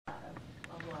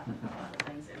a lot of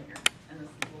things in here, and this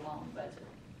is a long budget.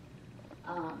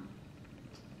 I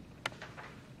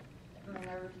mean,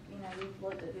 we've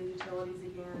looked at the utilities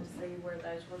again to see where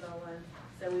those were going.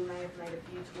 So we may have made a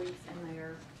few tweaks in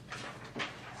there.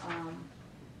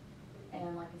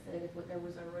 And like I said, if there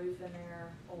was a roof in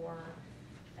there or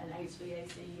an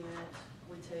HVAC unit,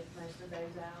 we took most of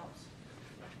those out.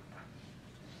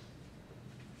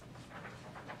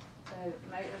 So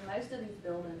most of these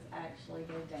buildings actually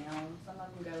go down. Some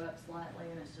of them go up slightly,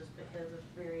 and it's just because of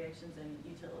variations in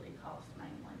utility costs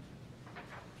mainly.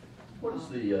 What is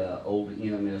the old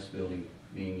EMS building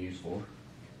being used for?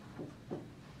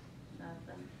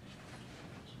 Nothing.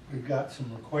 We've got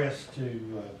some requests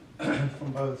to,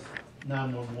 from both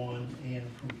 911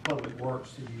 and from Public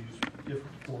Works to use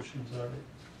different portions of it.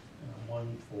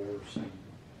 One for some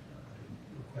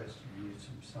requests to use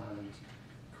some signs.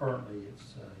 Currently,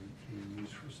 it's being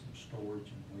used for some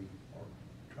storage, and we are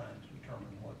trying to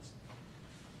determine what's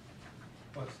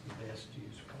the best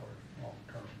use for it long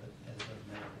term. But as of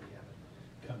now, we haven't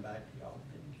come back to y'all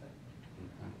with anything.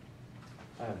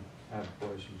 I have a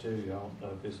question too. I don't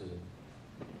know if this is a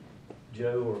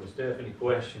Joe or a Stephanie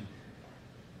question,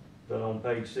 but on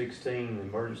page 16, the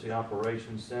Emergency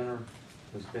Operations Center,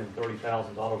 we spend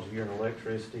 $30,000 a year in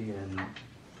electricity, and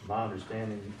to my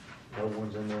understanding, no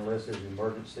one's in there unless there's an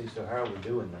emergency. So how are we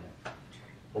doing that?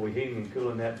 Are we heating and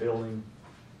cooling that building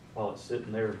while it's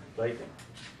sitting there vacant?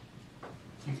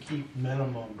 You keep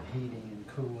minimum heating and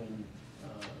cooling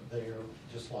there,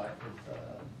 just like with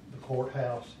the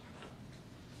courthouse.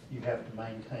 You have to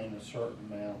maintain a certain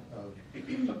amount of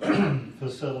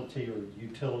facility or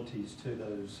utilities to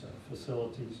those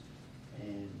facilities,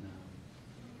 and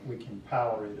we can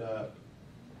power it up,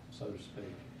 so to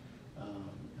speak, in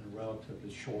a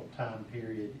relatively short time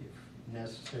period if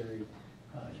necessary.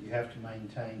 You have to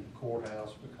maintain the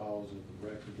courthouse because of the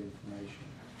record information.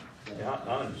 Yeah,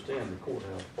 I understand the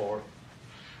courthouse part.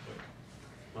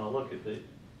 When I look at the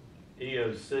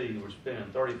EOC, we're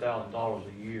spending $30,000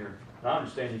 a year. And I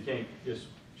understand you can't just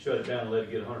shut it down and let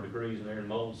it get 100 degrees in there and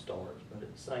mold starts, but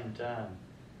at the same time,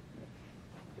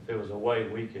 if there was a way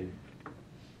we could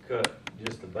cut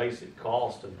just the basic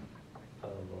cost of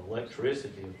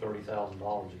electricity of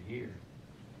 $30,000 a year.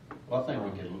 Well, I think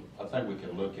we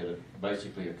can look at it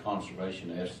basically a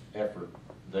conservation effort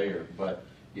there, but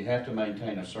you have to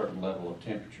maintain a certain level of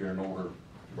temperature in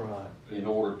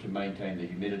order to maintain the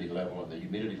humidity level, and the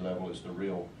humidity level is the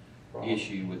real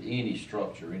issue with any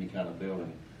structure, any kind of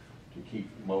building, to keep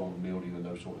mold and mildew and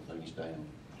those sort of things down.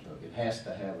 So it has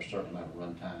to have a certain amount of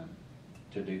run time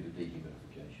to do the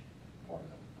dehumidification part of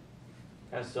it.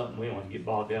 That's something we don't want to get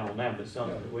bogged down on now, but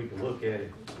something that we can look at.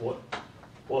 What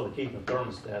are they keeping the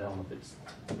thermostat on? If it's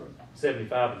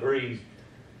 75 degrees,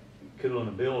 cooling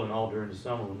the building all during the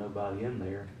summer with nobody in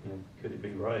there, could it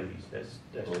be raised? That's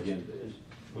well, again,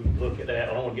 we can look at that.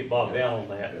 I don't want to get bogged down on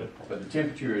that. But the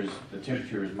temperature is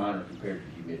minor compared to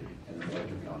the humidity and the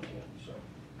electric content. So.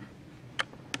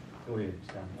 Go ahead,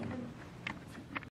 Stan.